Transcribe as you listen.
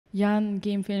Jan,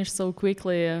 game finished so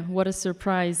quickly. What a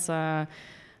surprise. Are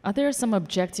there some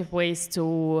objective ways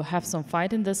to have some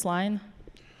fight in this line?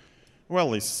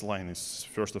 Well, this line is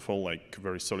first of all like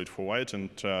very solid for white, and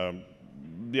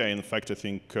yeah, in fact, I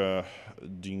think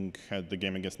Ding had the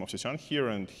game against Movsisyan here,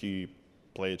 and he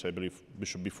played, I believe,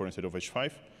 bishop b4 instead of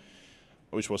h5,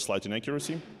 which was slight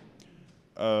inaccuracy.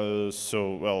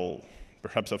 So, well,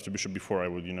 perhaps after bishop b4 I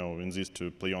would, insist to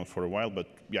play on for a while, but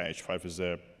yeah, h5 is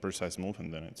a precise move,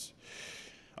 and then it's,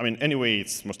 I mean, anyway,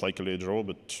 it's most likely a draw,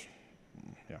 but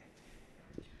yeah.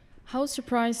 How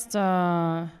surprised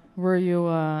were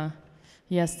you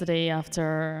yesterday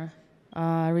after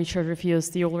Richard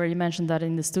refused? You already mentioned that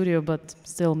in the studio, but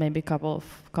still maybe a couple of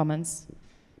comments.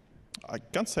 I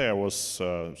can't say I was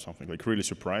something like really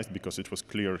surprised, because it was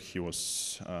clear he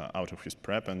was out of his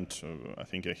prep, and I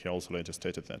think he also later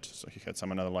stated that. So he had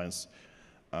some other lines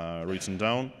written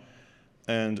down.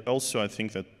 And also I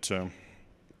think that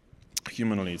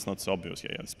humanly it's not so obvious.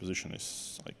 Yeah, this position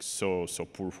is like so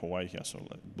poor for white. Yeah, so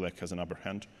like black has an upper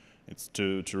hand. It's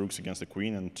two rooks against the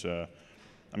queen, and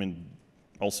I mean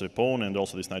also a pawn, and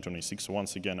also this knight on e6. So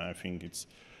once again, I think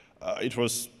it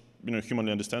was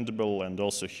humanly understandable, and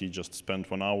also he just spent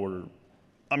 1 hour.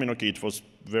 I mean, okay, it was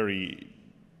very,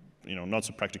 not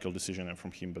so practical decision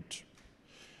from him, but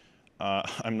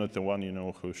I'm not the one,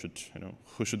 who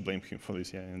should blame him for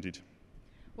this. Yeah, indeed.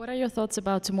 What are your thoughts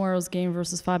about tomorrow's game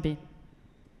versus Fabi?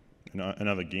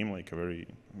 Another game, like a very,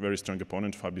 very strong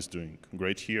opponent. Fabi's doing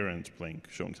great here and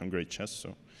showing some great chess.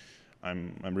 So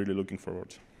I'm really looking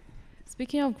forward.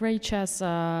 Speaking of great chess,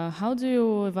 how do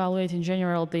you evaluate in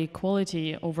general the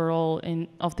quality overall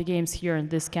of the games here in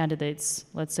these candidates,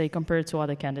 let's say, compared to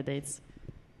other candidates?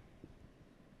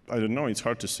 I don't know, it's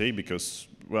hard to say, because,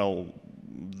 well,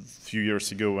 a few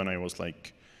years ago when I was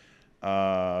like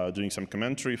doing some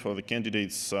commentary for the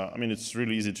candidates, I mean, it's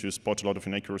really easy to spot a lot of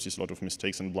inaccuracies, a lot of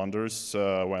mistakes and blunders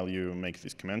while you make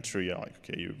this commentary. Like,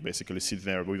 okay, you basically sit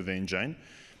there with the engine,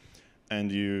 and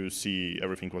you see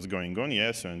everything what's going on,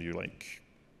 yes, and you like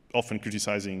often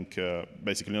criticizing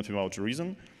basically not without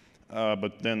reason,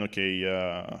 but then okay,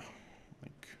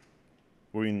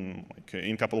 in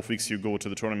a couple of weeks you go to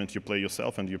the tournament, you play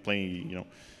yourself, and you play,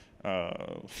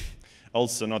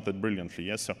 also not that brilliantly,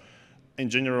 yes. So in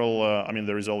general, I mean,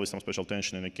 there is always some special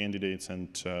tension in the candidates,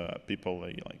 and people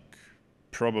like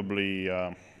probably,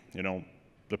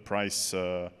 the price.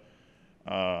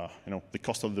 The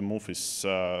cost of the move is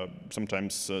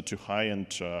sometimes too high,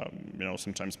 and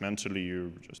sometimes mentally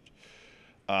you just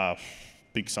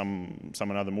pick some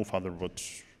another move other what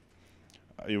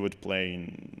you would play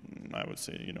in, I would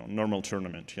say, normal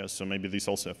tournament. Yeah, so maybe this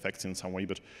also affects in some way.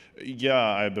 But yeah,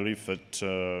 I believe that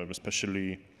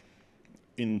especially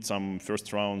in some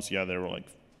first rounds, yeah, there were like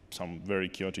some very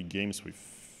chaotic games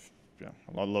with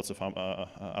lots of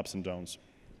ups and downs.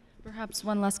 Perhaps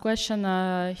one last question.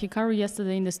 Hikaru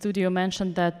yesterday in the studio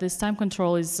mentioned that this time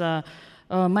control is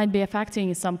might be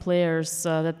affecting some players,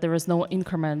 that there is no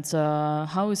increment.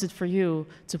 How is it for you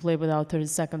to play without 30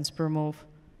 seconds per move?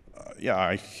 Yeah,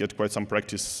 I had quite some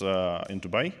practice in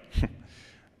Dubai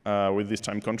with this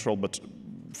time control, but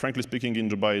frankly speaking, in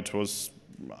Dubai it was,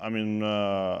 I mean,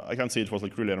 I can't say it was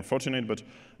like really unfortunate, but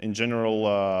in general,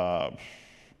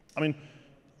 I mean,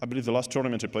 I believe the last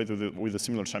tournament I played with a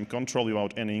similar time control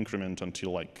without any increment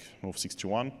until like move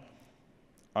 61.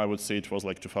 I would say it was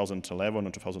like 2011 or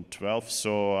 2012,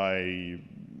 so I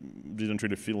didn't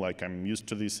really feel like I'm used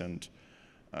to this, and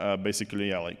basically,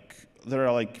 yeah, like there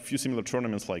are like a few similar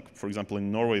tournaments, like for example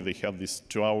in Norway they have these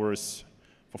 2 hours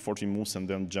for 40 moves and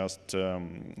then just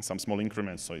some small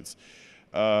increments, so it's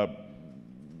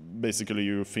basically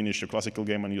you finish a classical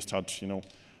game and you start,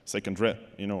 second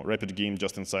rapid game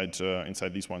just inside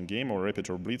this one game, or rapid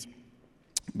or blitz.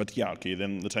 But yeah, okay,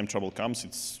 then the time trouble comes.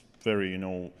 It's very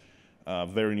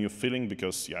very new feeling,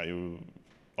 because yeah, you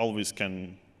always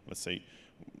can, let's say,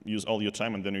 use all your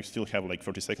time, and then you still have like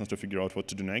 30 seconds to figure out what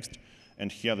to do next.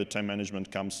 And here the time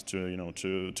management comes to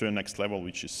to a next level,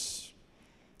 which is,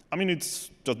 I mean, it's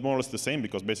just more or less the same,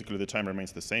 because basically the time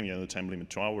remains the same. Yeah, the time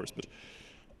limit 2 hours, but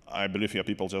I believe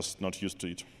people just not used to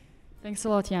it. Thanks a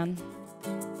lot, Jan.